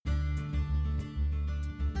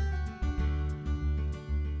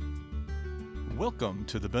Welcome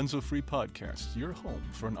to the Benzo Free Podcast, your home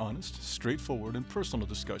for an honest, straightforward, and personal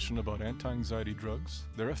discussion about anti-anxiety drugs,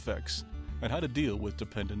 their effects, and how to deal with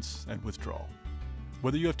dependence and withdrawal.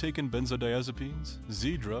 Whether you have taken benzodiazepines,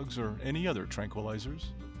 Z drugs, or any other tranquilizers,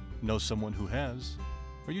 know someone who has,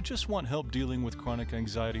 or you just want help dealing with chronic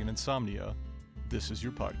anxiety and insomnia, this is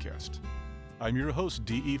your podcast. I'm your host,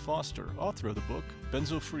 D.E. Foster, author of the book,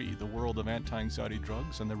 Benzo Free, The World of Anti-Anxiety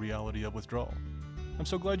Drugs and the Reality of Withdrawal. I'm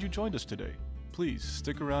so glad you joined us today. Please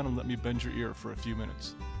stick around and let me bend your ear for a few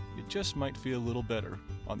minutes. It just might feel a little better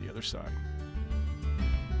on the other side.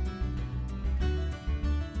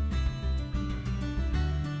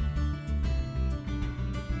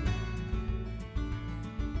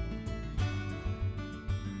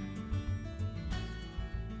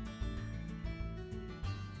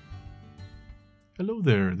 Hello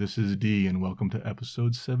there, this is D, and welcome to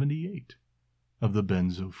episode 78 of the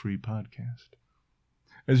Benzo Free Podcast.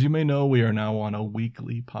 As you may know, we are now on a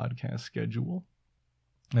weekly podcast schedule,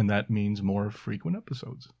 and that means more frequent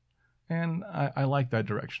episodes. And I like that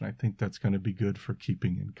direction. I think that's going to be good for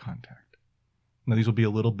keeping in contact. Now, these will be a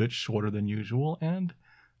little bit shorter than usual and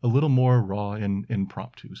a little more raw and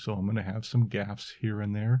impromptu, so I'm going to have some gaffes here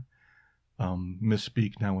and there,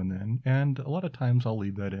 misspeak now and then, and a lot of times I'll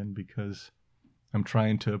leave that in because I'm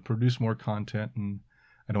trying to produce more content and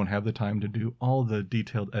I don't have the time to do all the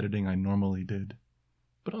detailed editing I normally did.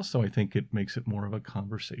 But also I think it makes it more of a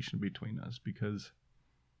conversation between us because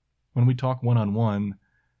when we talk one-on-one,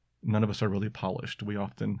 none of us are really polished. We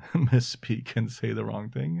often misspeak and say the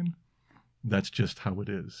wrong thing, and that's just how it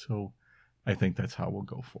is. So I think that's how we'll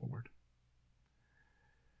go forward.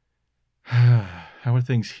 How are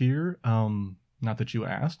things here? Not that you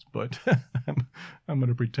asked, but I'm going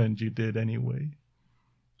to pretend you did anyway.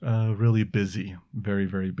 Really busy, very,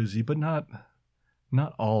 very busy, but not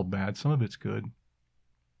all bad. Some of it's good.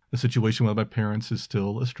 The situation with my parents is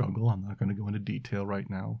still a struggle. I'm not going to go into detail right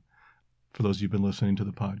now. For those of you who've been listening to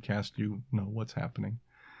the podcast, you know what's happening.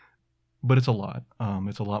 But it's a lot.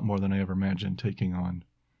 It's a lot more than I ever imagined taking on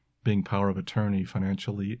being power of attorney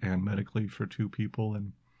financially and medically for two people,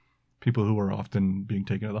 and people who are often being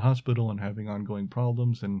taken to the hospital and having ongoing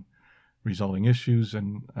problems and resolving issues,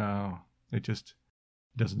 and it just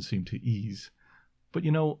doesn't seem to ease. But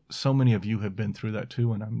you know, so many of you have been through that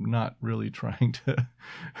too, and I'm not really trying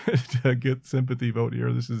to get sympathy vote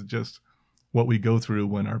here. This is just what we go through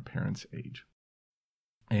when our parents age.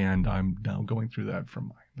 And I'm now going through that for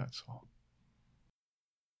mine, that's all.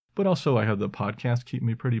 But also I have the podcast keep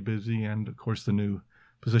me pretty busy, and of course the new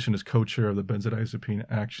position as co-chair of the Benzodiazepine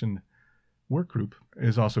Action Work Group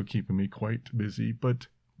is also keeping me quite busy, but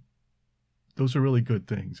those are really good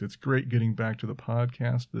things. It's great getting back to the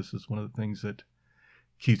podcast. This is one of the things that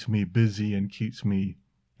keeps me busy and keeps me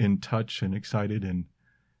in touch and excited and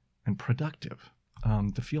productive.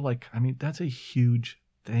 To feel like, that's a huge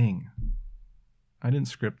thing. I didn't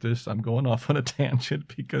script this. I'm going off on a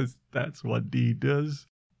tangent because that's what D does.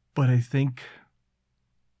 But I think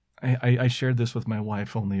I shared this with my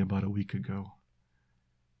wife only about a week ago.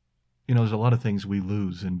 You know, there's a lot of things we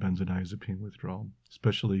lose in benzodiazepine withdrawal,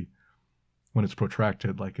 especially when it's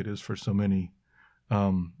protracted like it is for so many.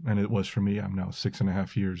 And it was for me. I'm now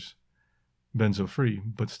 6.5 years benzo-free,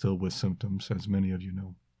 but still with symptoms, as many of you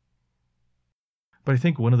know. But I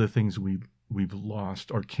think one of the things we've lost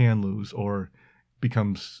or can lose or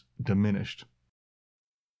becomes diminished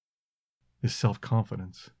is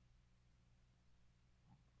self-confidence.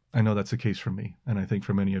 I know that's the case for me, and I think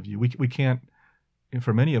for many of you. We can't,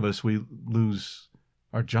 for many of us, we lose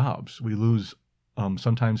our jobs. We lose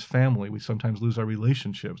sometimes family. We sometimes lose our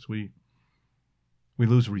relationships. We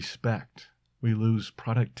lose respect. We lose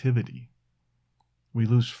productivity. We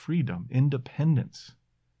lose freedom, independence.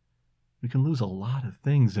 We can lose a lot of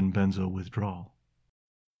things in benzo withdrawal.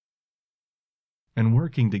 And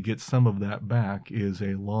working to get some of that back is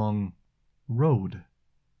a long road.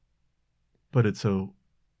 But it's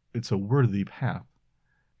a worthy path.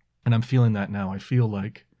 And I'm feeling that now. I feel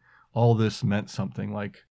like all this meant something,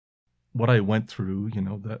 like what I went through, you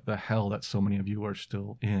know, the hell that so many of you are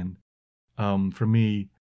still in. For me,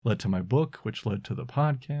 led to my book, which led to the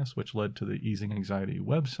podcast, which led to the Easing Anxiety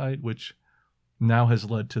website, which now has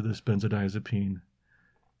led to this Benzodiazepine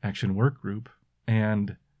Action Work Group,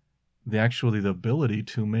 and the ability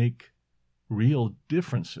to make real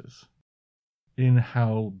differences in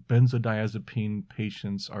how benzodiazepine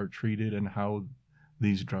patients are treated and how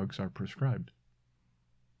these drugs are prescribed.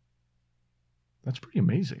 That's pretty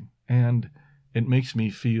amazing. And it makes me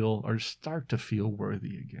feel, or start to feel,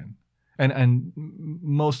 worthy again. And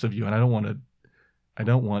most of you, and I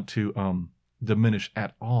don't want to diminish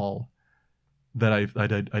at all that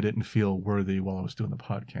I didn't feel worthy while I was doing the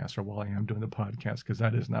podcast, or while I am doing the podcast, because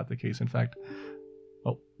that is not the case. In fact,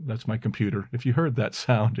 oh, that's my computer. If you heard that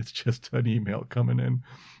sound, it's just an email coming in.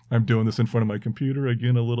 I'm doing this in front of my computer,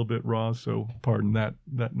 again, a little bit raw, so pardon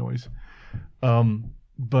that noise. Benzo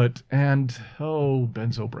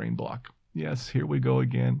brain block. Yes, here we go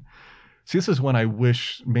again. See, this is when I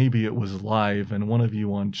wish maybe it was live and one of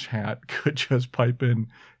you on chat could just pipe in,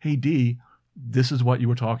 hey, D, this is what you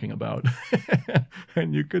were talking about.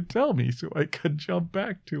 And you could tell me so I could jump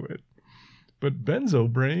back to it. But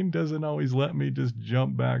Benzo brain doesn't always let me just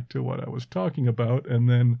jump back to what I was talking about. And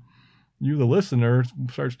then you, the listener,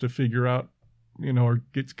 starts to figure out, or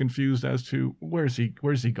gets confused as to where's he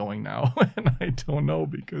going now? And I don't know,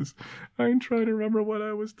 because I'm trying to remember what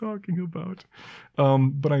I was talking about.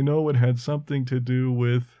 But I know it had something to do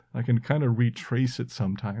with, I can kind of retrace it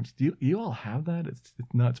sometimes. Do you all have that? It's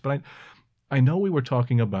nuts. But I know we were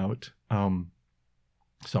talking about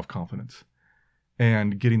self-confidence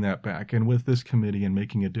and getting that back. And with this committee and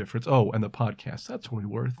making a difference. Oh, and the podcast. That's where we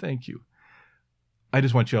were. Thank you. I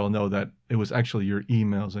just want you all to know that it was actually your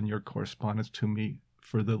emails and your correspondence to me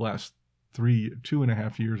for the last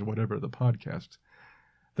 2.5 years or whatever, the podcast,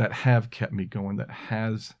 that have kept me going, that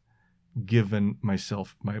has given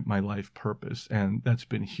myself my life purpose. And that's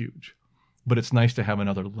been huge. But it's nice to have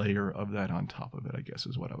another layer of that on top of it, I guess,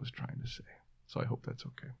 is what I was trying to say. So I hope that's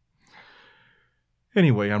okay.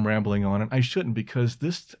 Anyway, I'm rambling on, and I shouldn't, because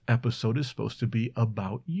this episode is supposed to be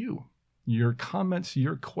about you. Your comments,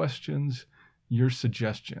 your questions, your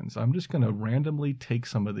suggestions. I'm just going to randomly take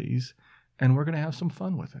some of these, and we're going to have some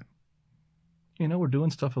fun with it. We're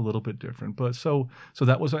doing stuff a little bit different. But so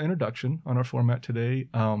that was our introduction on our format today.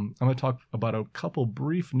 I'm going to talk about a couple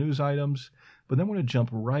brief news items, but then we're going to jump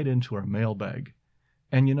right into our mailbag.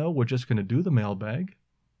 And we're just going to do the mailbag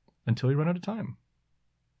until we run out of time.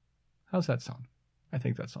 How's that sound? I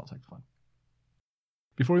think that sounds like fun.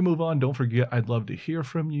 Before we move on, don't forget, I'd love to hear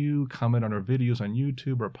from you. Comment on our videos on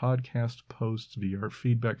YouTube or podcast posts via our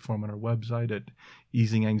feedback form on our website at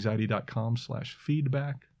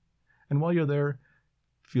easinganxiety.com/feedback. And while you're there,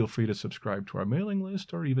 feel free to subscribe to our mailing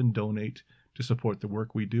list or even donate to support the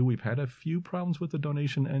work we do. We've had a few problems with the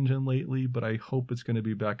donation engine lately, but I hope it's going to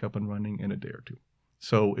be back up and running in a day or two.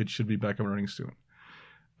 So it should be back up and running soon.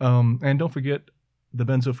 And don't forget, the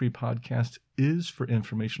Benzo Free podcast is for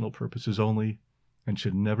informational purposes only and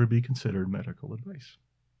should never be considered medical advice.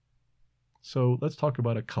 So let's talk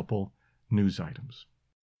about a couple news items.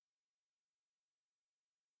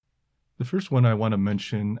 The first one I want to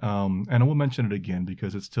mention, and I will mention it again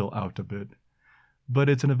because it's still out a bit, but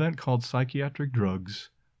it's an event called Psychiatric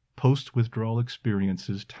Drugs Post-Withdrawal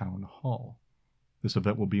Experiences Town Hall. This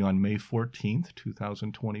event will be on May 14th,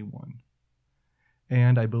 2021.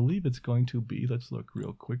 And I believe it's going to be, let's look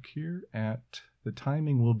real quick here, at the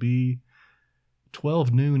timing will be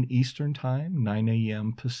 12 noon Eastern Time, 9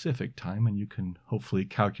 a.m. Pacific Time, and you can hopefully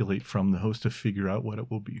calculate from the host to figure out what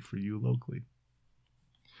it will be for you locally.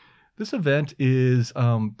 This event is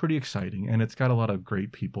pretty exciting, and it's got a lot of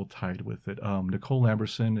great people tied with it. Nicole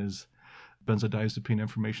Lamberson is Benzodiazepine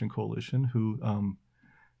Information Coalition, who,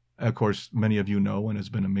 of course, many of you know and has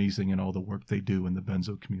been amazing in all the work they do in the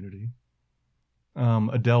benzo community.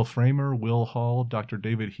 Adele Framer, Will Hall, Dr.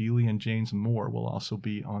 David Healy, and James Moore will also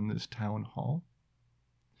be on this town hall.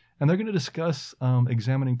 And they're going to discuss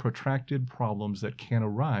examining protracted problems that can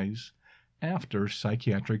arise after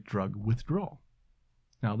psychiatric drug withdrawal.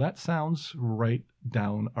 Now, that sounds right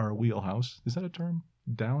down our wheelhouse. Is that a term?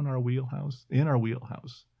 Down our wheelhouse? In our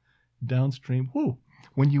wheelhouse. Downstream. Whoo!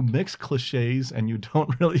 When you mix cliches and you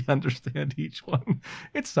don't really understand each one,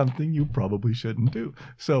 it's something you probably shouldn't do.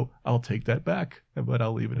 So I'll take that back, but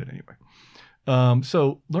I'll leave it anyway.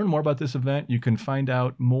 So learn more about this event. You can find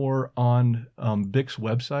out more on BIC's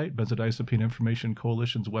website, Benzodiazepine Information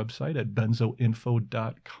Coalition's website at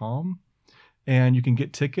benzoinfo.com. And you can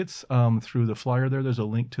get tickets through the flyer there. There's a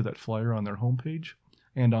link to that flyer on their homepage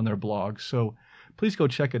and on their blog. So please go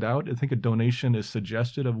check it out. I think a donation is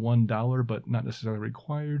suggested of $1, but not necessarily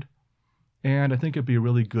required. And I think it'd be a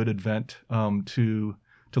really good event to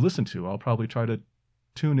listen to. I'll probably try to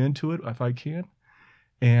tune into it if I can.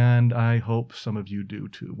 And I hope some of you do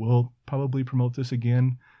too. We'll probably promote this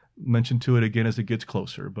again, mention to it again as it gets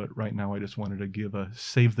closer. But right now I just wanted to give a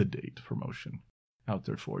save the date promotion out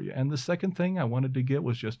there for you. And the second thing I wanted to get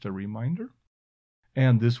was just a reminder.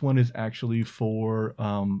 And this one is actually for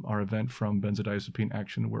our event from Benzodiazepine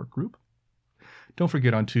Action Work Group. Don't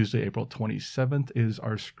forget, on Tuesday, April 27th, is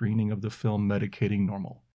our screening of the film Medicating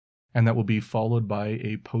Normal. And that will be followed by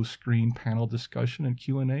a post-screen panel discussion and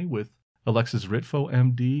Q&A with Alexis Ritfo,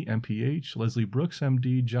 MD, MPH, Leslie Brooks,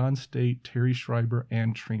 MD, John State, Terry Schreiber,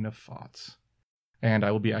 and Trina Fotz. And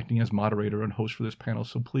I will be acting as moderator and host for this panel,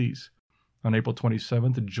 so please, on April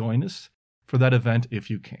 27th, join us for that event if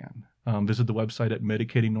you can. Visit the website at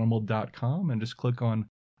medicatingnormal.com and just click on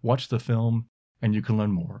Watch the Film, and you can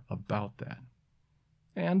learn more about that.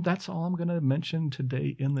 And that's all I'm going to mention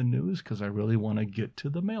today in the news, because I really want to get to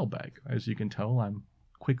the mailbag. As you can tell, I'm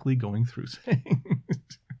quickly going through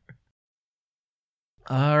things.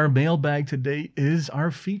 Our mailbag today is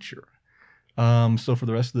our feature. So for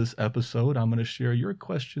the rest of this episode, I'm going to share your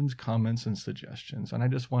questions, comments, and suggestions. And I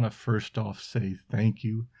just want to first off say thank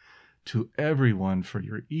you to everyone for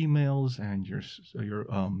your emails and your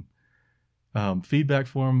feedback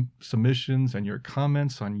form submissions and your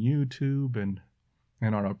comments on YouTube and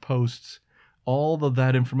on our posts. All of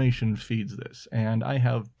that information feeds this. And I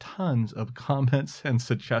have tons of comments and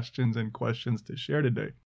suggestions and questions to share today.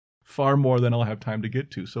 Far more than I'll have time to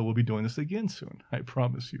get to. So we'll be doing this again soon, I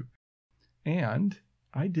promise you. And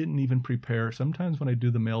I didn't even prepare. Sometimes when I do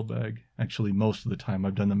the mailbag, actually most of the time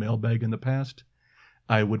I've done the mailbag in the past,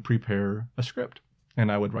 I would prepare a script.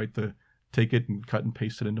 And I would take it and cut and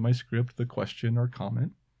paste it into my script, the question or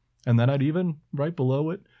comment. And then I'd even, right below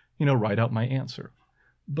it, write out my answer.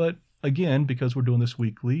 But again, because we're doing this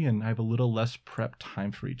weekly and I have a little less prep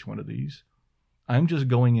time for each one of these, I'm just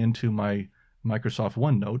going into my Microsoft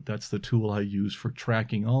OneNote. That's the tool I use for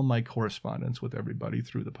tracking all my correspondence with everybody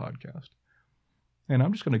through the podcast. And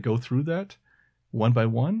I'm just going to go through that one by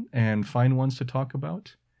one and find ones to talk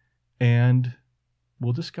about. And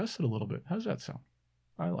we'll discuss it a little bit. How's that sound?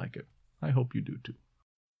 I like it. I hope you do too.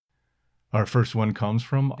 Our first one comes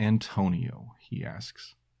from Antonio. He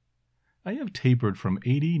asks, I have tapered from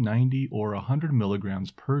 80, 90, or 100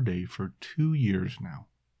 milligrams per day for 2 years now.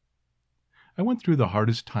 I went through the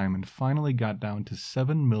hardest time and finally got down to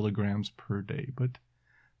 7 milligrams per day, but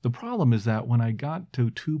the problem is that when I got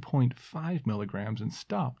to 2.5 milligrams and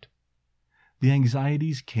stopped, the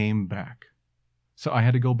anxieties came back. So I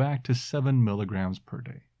had to go back to 7 milligrams per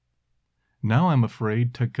day. Now I'm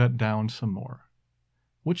afraid to cut down some more.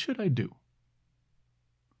 What should I do?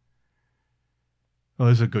 Well,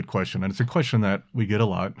 this is a good question, and it's a question that we get a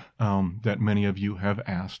lot, that many of you have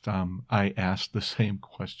asked. I asked the same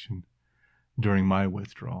question during my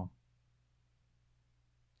withdrawal.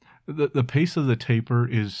 The pace of the taper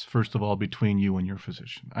is, first of all, between you and your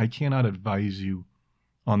physician. I cannot advise you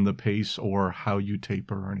on the pace or how you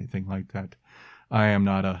taper or anything like that. I am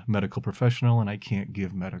not a medical professional and I can't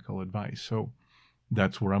give medical advice, so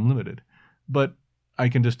that's where I'm limited. But I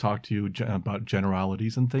can just talk to you about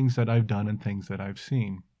generalities and things that I've done and things that I've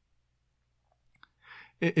seen.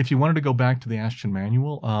 If you wanted to go back to the Ashton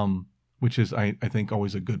Manual, which is, I think,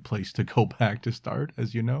 always a good place to go back to start,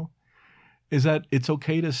 as you know, is that it's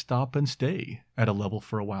okay to stop and stay at a level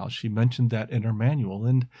for a while. She mentioned that in her manual,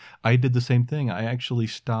 and I did the same thing. I actually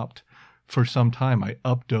stopped for some time. I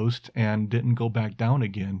updosed and didn't go back down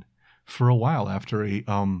again for a while after a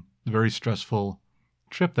very stressful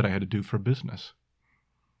trip that I had to do for business.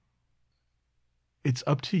 It's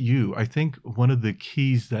up to you. I think one of the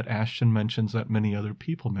keys that Ashton mentions that many other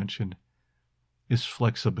people mentioned is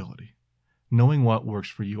flexibility. Knowing what works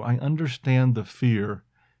for you. I understand the fear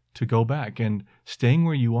to go back, and staying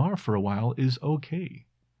where you are for a while is okay.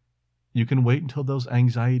 You can wait until those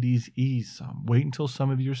anxieties ease some. Wait until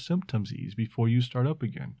some of your symptoms ease before you start up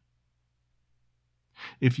again.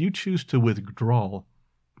 If you choose to withdraw,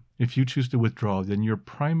 then your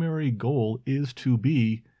primary goal is to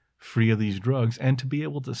be free of these drugs and to be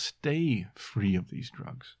able to stay free of these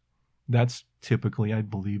drugs. That's typically, I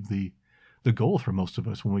believe, the goal for most of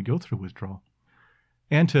us when we go through withdrawal.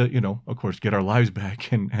 And to, of course, get our lives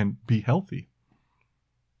back and be healthy.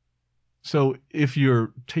 So if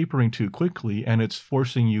you're tapering too quickly and it's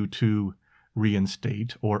forcing you to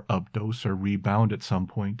reinstate or updose or rebound at some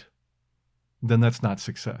point, then that's not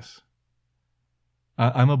success.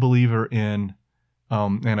 I'm a believer in,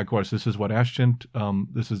 and of course, this is what Ashton,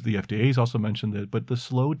 this is the FDA's also mentioned it, but the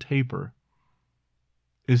slow taper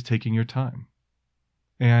is taking your time.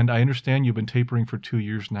 And I understand you've been tapering for 2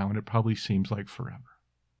 years now, and it probably seems like forever.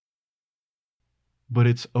 But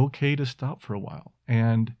it's okay to stop for a while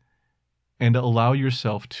and allow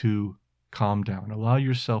yourself to calm down, allow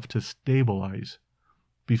yourself to stabilize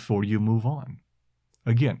before you move on.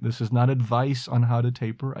 Again, this is not advice on how to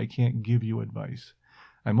taper. I can't give you advice.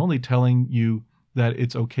 I'm only telling you that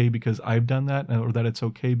it's okay because I've done that, or that it's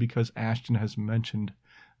okay because Ashton has mentioned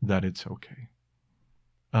that it's okay.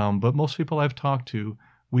 But most people I've talked to,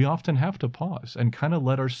 we often have to pause and kind of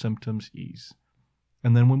let our symptoms ease.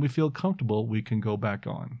 And then when we feel comfortable, we can go back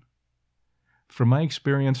on. from my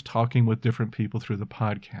experience talking with different people through the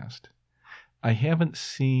podcast, I haven't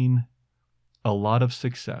seen a lot of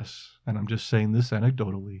success, and I'm just saying this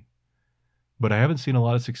anecdotally, but I haven't seen a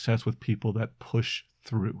lot of success with people that push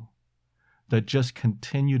through, that just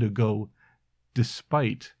continue to go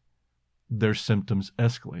despite their symptoms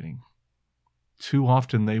escalating. Too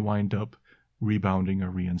often they wind up rebounding or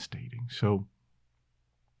reinstating. So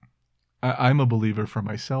I'm a believer for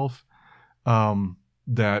myself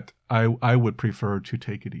that I would prefer to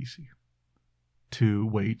take it easy, to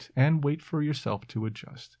wait for yourself to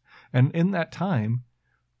adjust. And in that time,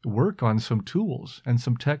 work on some tools and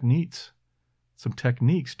some techniques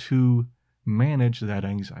to manage that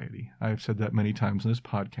anxiety. I've said that many times in this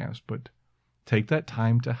podcast, but take that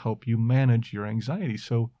time to help you manage your anxiety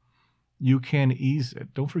so you can ease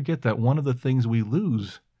it. Don't forget that one of the things we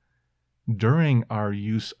lose during our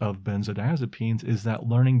use of benzodiazepines is that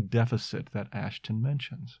learning deficit that Ashton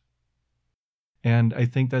mentions. And I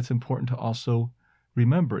think that's important to also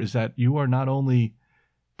remember, is that you are not only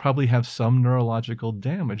probably have some neurological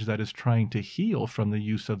damage that is trying to heal from the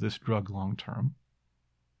use of this drug long term,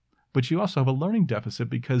 but you also have a learning deficit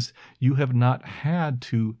because you have not had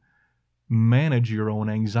to manage your own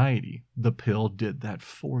anxiety. The pill did that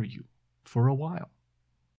for you for a while.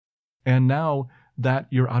 And now that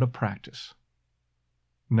you're out of practice,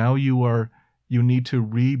 now you need to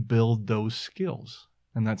rebuild those skills.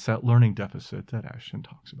 And that's that learning deficit that Ashton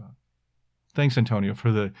talks about. Thanks, Antonio,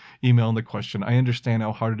 for the email and the question. I understand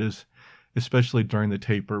how hard it is, especially during the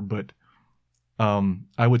taper, but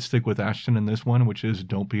I would stick with Ashton in this one, which is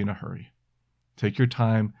don't be in a hurry. Take your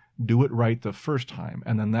time, do it right the first time,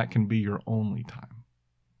 and then that can be your only time.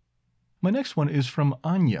 My next one is from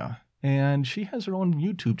Anya, and she has her own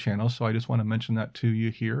YouTube channel, so I just want to mention that to you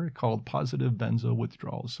here, called Positive Benzo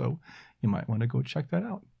Withdrawal, so you might want to go check that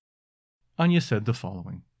out. Anya said the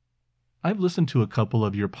following: I've listened to a couple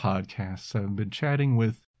of your podcasts. I've been chatting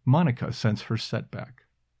with Monica since her setback.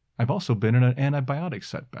 I've also been in an antibiotic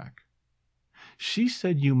setback. She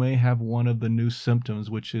said you may have one of the new symptoms,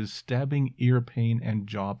 which is stabbing ear pain and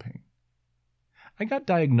jaw pain. I got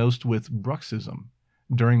diagnosed with bruxism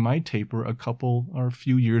during my taper a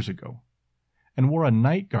few years ago and wore a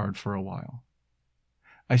night guard for a while.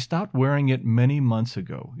 I stopped wearing it many months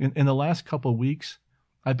ago. In the last couple weeks,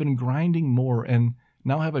 I've been grinding more and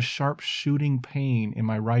now have a sharp shooting pain in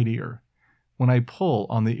my right ear when I pull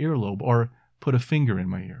on the earlobe or put a finger in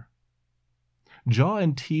my ear. Jaw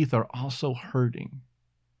and teeth are also hurting.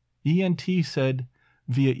 ENT said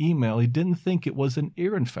via email he didn't think it was an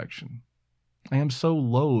ear infection. I am so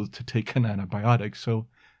loath to take an antibiotic, so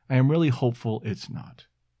I am really hopeful it's not.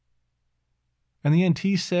 And the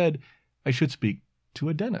ENT said I should speak to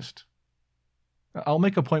a dentist. I'll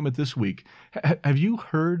make an appointment this week. Have you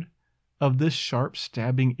heard of this sharp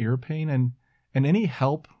stabbing ear pain and any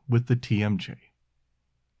help with the TMJ?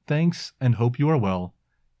 Thanks and hope you are well,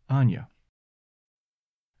 Anya.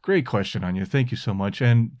 Great question, Anya. Thank you so much.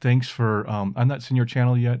 And thanks for, I'm not seeing your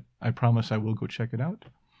channel yet. I promise I will go check it out.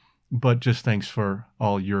 But just thanks for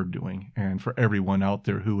all you're doing and for everyone out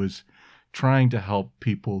there who is trying to help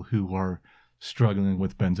people who are struggling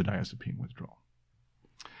with benzodiazepine withdrawal.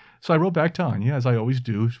 So I wrote back to Anya, as I always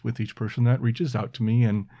do with each person that reaches out to me.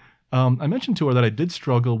 And I mentioned to her that I did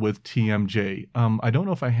struggle with TMJ. I don't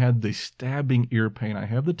know if I had the stabbing ear pain. I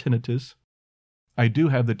have the tinnitus. I do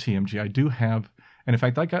have the TMJ. I do have, and in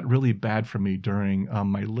fact, that got really bad for me during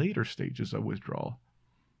my later stages of withdrawal.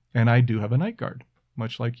 And I do have a night guard,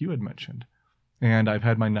 much like you had mentioned. And I've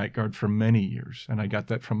had my night guard for many years, and I got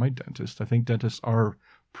that from my dentist. I think dentists are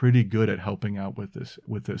pretty good at helping out with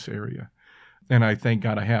this area. And I thank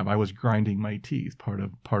God I have. I was grinding my teeth, part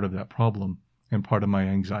of that problem and part of my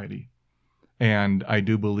anxiety. And I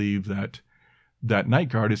do believe that night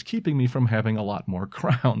guard is keeping me from having a lot more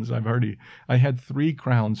crowns. I had 3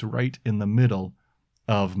 crowns right in the middle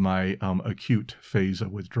of my acute phase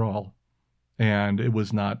of withdrawal. And it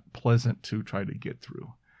was not pleasant to try to get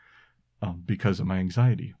through because of my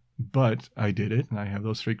anxiety. But I did it, and I have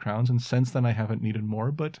those 3 crowns. And since then, I haven't needed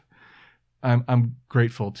more. But I'm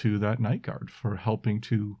grateful to that night guard for helping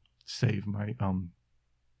to save my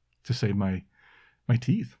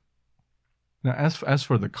teeth. Now, as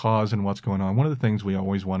for the cause and what's going on, one of the things we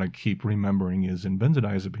always want to keep remembering is in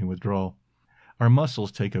benzodiazepine withdrawal, our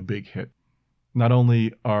muscles take a big hit. Not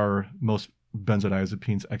only are most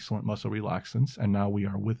benzodiazepines excellent muscle relaxants, and now we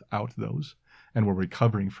are without those, and we're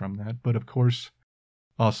recovering from that, but of course,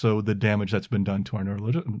 also the damage that's been done to our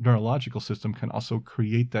neurological system can also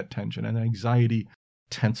create that tension, and anxiety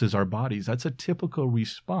tenses our bodies. That's a typical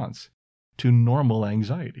response to normal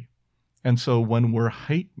anxiety. And so when we're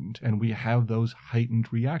heightened and we have those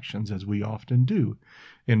heightened reactions, as we often do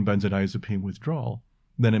in benzodiazepine withdrawal,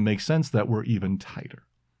 then it makes sense that we're even tighter.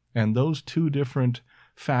 And those two different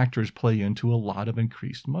factors play into a lot of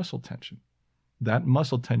increased muscle tension. That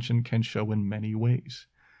muscle tension can show in many ways.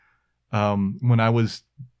 When I was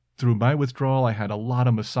through my withdrawal, I had a lot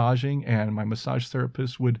of massaging, and my massage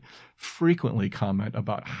therapist would frequently comment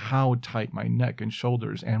about how tight my neck and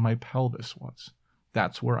shoulders and my pelvis was.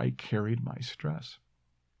 That's where I carried my stress.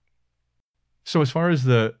 So as far as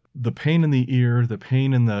the pain in the ear, the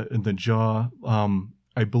pain in the jaw,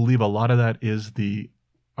 I believe a lot of that is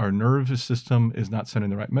our nervous system is not sending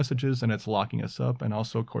the right messages, and it's locking us up. And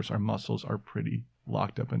also, of course, our muscles are pretty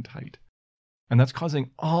locked up and tight. And that's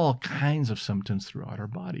causing all kinds of symptoms throughout our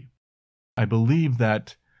body. I believe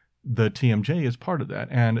that the TMJ is part of that.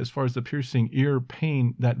 And as far as the piercing ear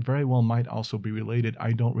pain, that very well might also be related.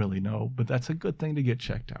 I don't really know, but that's a good thing to get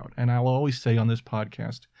checked out. And I'll always say on this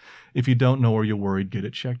podcast, if you don't know or you're worried, get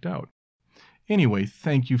it checked out. Anyway,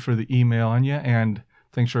 thank you for the email, Anya, and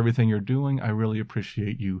thanks for everything you're doing. I really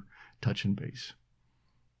appreciate you touching base.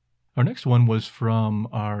 Our next one was from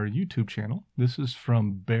our YouTube channel. This is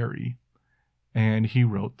from Barry, and he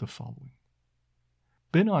wrote the following.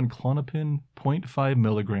 Been on Klonopin 0.5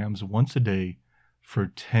 milligrams once a day for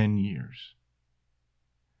 10 years.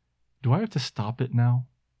 Do I have to stop it now?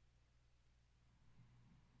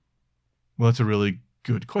 Well, that's a really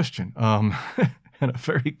good question, and a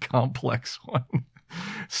very complex one.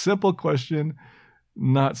 Simple question,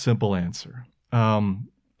 not simple answer.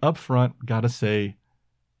 Up front, gotta say,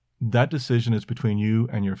 that decision is between you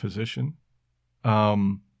and your physician.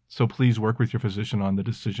 So please work with your physician on the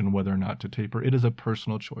decision whether or not to taper. It is a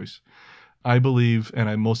personal choice. I believe,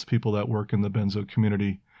 and most people that work in the benzo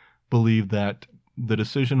community believe that the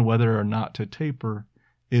decision whether or not to taper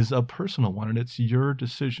is a personal one, and it's your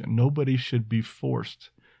decision. Nobody should be forced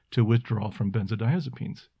to withdraw from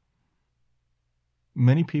benzodiazepines.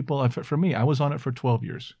 Many people, for me, I was on it for 12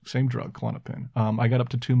 years, same drug, Klonopin. I got up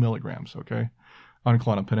to 2 milligrams, on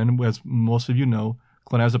Klonopin. And as most of you know,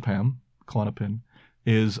 clonazepam, Klonopin,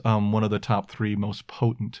 is one of the top 3 most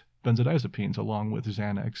potent benzodiazepines, along with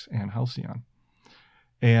Xanax and Halcyon.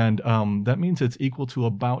 And that means it's equal to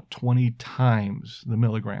about 20 times the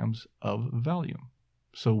milligrams of Valium.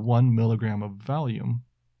 So 1 milligram of Valium,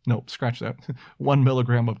 no, scratch that, 1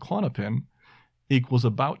 milligram of Klonopin equals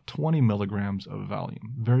about 20 milligrams of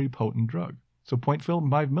Valium. Very potent drug. So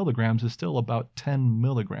 0.5 milligrams is still about 10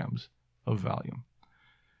 milligrams of Valium.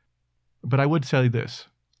 But I would tell you this.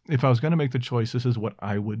 If I was going to make the choice, this is what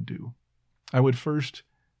I would do. I would first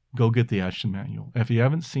go get the Ashton Manual. If you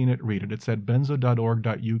haven't seen it, read it. It's at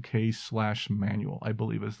benzo.org.uk/manual, I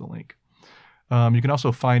believe is the link. You can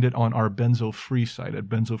also find it on our Benzo Free site at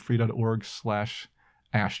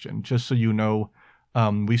benzofree.org/Ashton. Just so you know,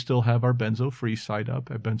 we still have our Benzo Free site up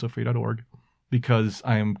at benzofree.org because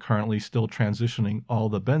I am currently still transitioning all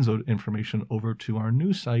the benzo information over to our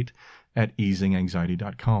new site at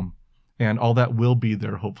easinganxiety.com. And all that will be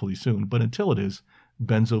there hopefully soon. But until it is,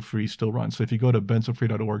 Benzo Free still runs. So if you go to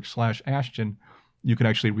benzofree.org/Ashton, you can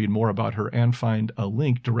actually read more about her and find a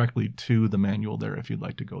link directly to the manual there if you'd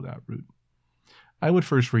like to go that route. I would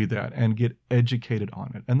first read that and get educated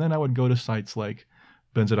on it. And then I would go to sites like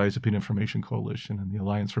Benzodiazepine Information Coalition and the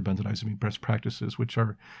Alliance for Benzodiazepine Best Practices, which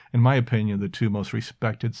are, in my opinion, the 2 most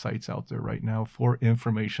respected sites out there right now for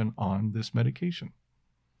information on this medication.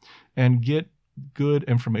 And get good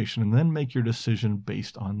information, and then make your decision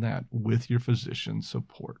based on that with your physician's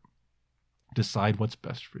support. Decide what's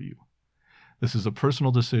best for you. This is a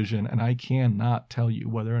personal decision, and I cannot tell you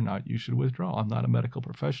whether or not you should withdraw. I'm not a medical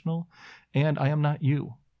professional, and I am not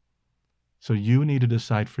you. So you need to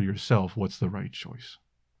decide for yourself what's the right choice.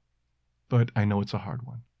 But I know it's a hard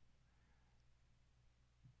one.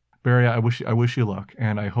 Barry, I wish you luck,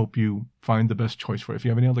 and I hope you find the best choice for it. If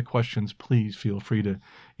you have any other questions, please feel free to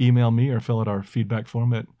email me or fill out our feedback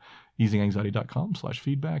form at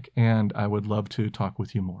easinganxiety.com/feedback, and I would love to talk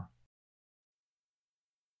with you more.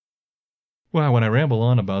 Well, when I ramble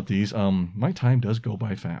on about these, my time does go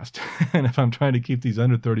by fast. And if I'm trying to keep these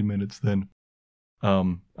under 30 minutes, then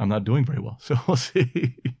I'm not doing very well. So we'll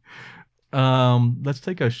see. Let's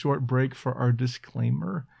take a short break for our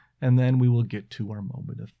disclaimer, and then we will get to our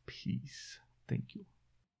moment of peace. Thank you.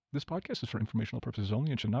 This podcast is for informational purposes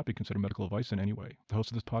only and should not be considered medical advice in any way. The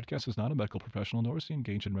host of this podcast is not a medical professional, nor is he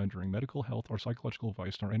engaged in rendering medical, health, or psychological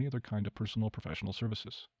advice, nor any other kind of personal or professional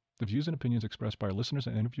services. The views and opinions expressed by our listeners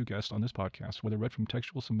and interview guests on this podcast, whether read from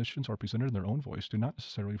textual submissions or presented in their own voice, do not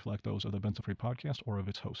necessarily reflect those of the Benzo Free podcast or of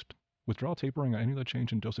its host. Withdrawal tapering or any other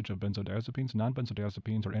change in dosage of benzodiazepines,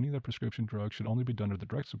 non-benzodiazepines, or any other prescription drug should only be done under the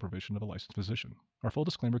direct supervision of a licensed physician. Our full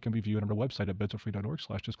disclaimer can be viewed on our website at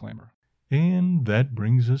benzofree.org/disclaimer. And that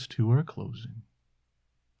brings us to our closing,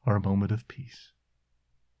 our moment of peace.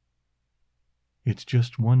 It's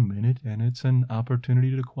just 1 minute, and it's an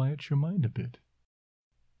opportunity to quiet your mind a bit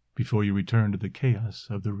before you return to the chaos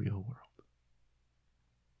of the real world.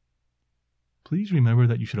 Please remember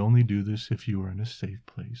that you should only do this if you are in a safe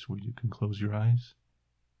place where you can close your eyes,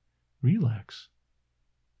 relax,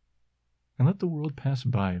 and let the world pass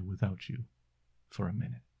by without you for a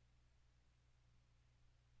minute.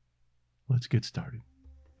 Let's get started.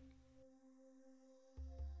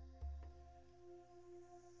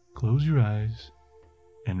 Close your eyes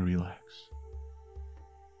and relax.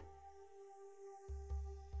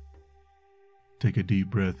 Take a deep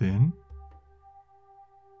breath in.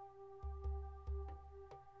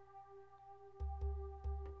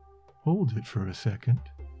 Hold it for a second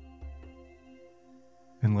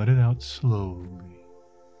and let it out slowly.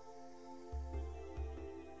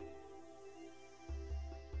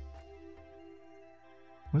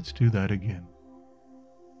 Let's do that again.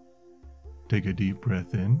 Take a deep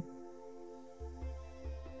breath in.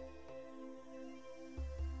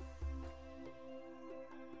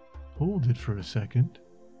 Hold it for a second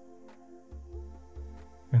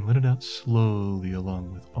and let it out slowly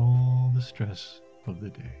along with all the stress of the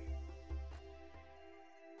day.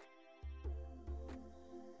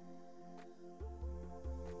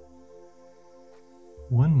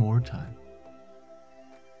 One more time.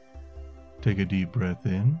 Take a deep breath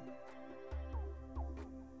in.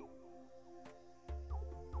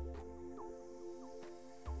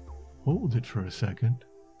 Hold it for a second.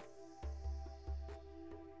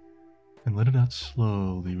 And let it out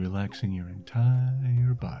slowly, relaxing your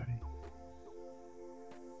entire body.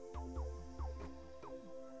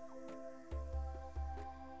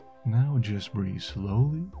 Now just breathe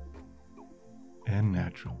slowly and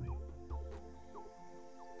naturally.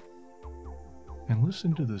 And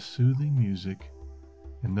listen to the soothing music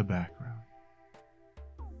in the background.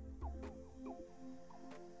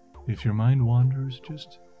 If your mind wanders,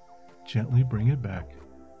 just gently bring it back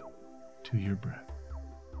to your breath.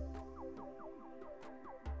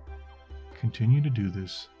 Continue to do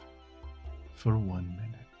this for 1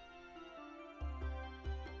 minute.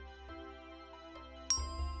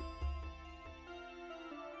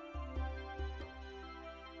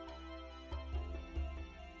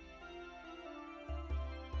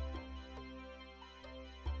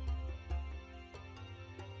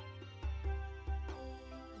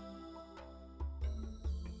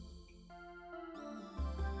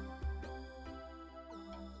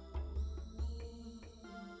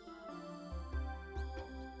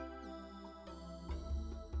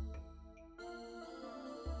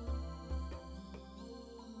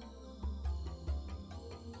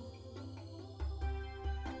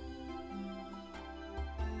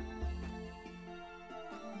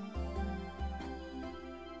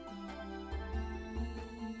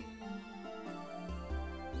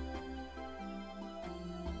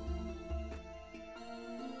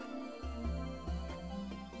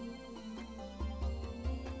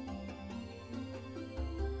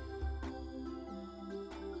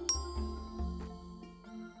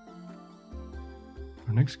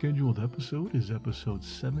 Our next scheduled episode is episode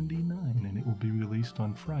 79, and it will be released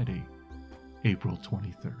on Friday, April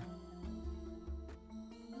 23rd.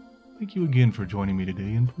 Thank you again for joining me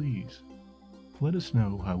today, and please, let us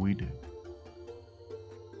know how we did.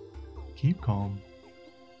 Keep calm,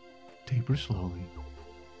 taper slowly,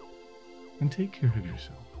 and take care of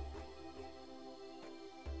yourself.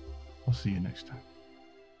 I'll see you next time.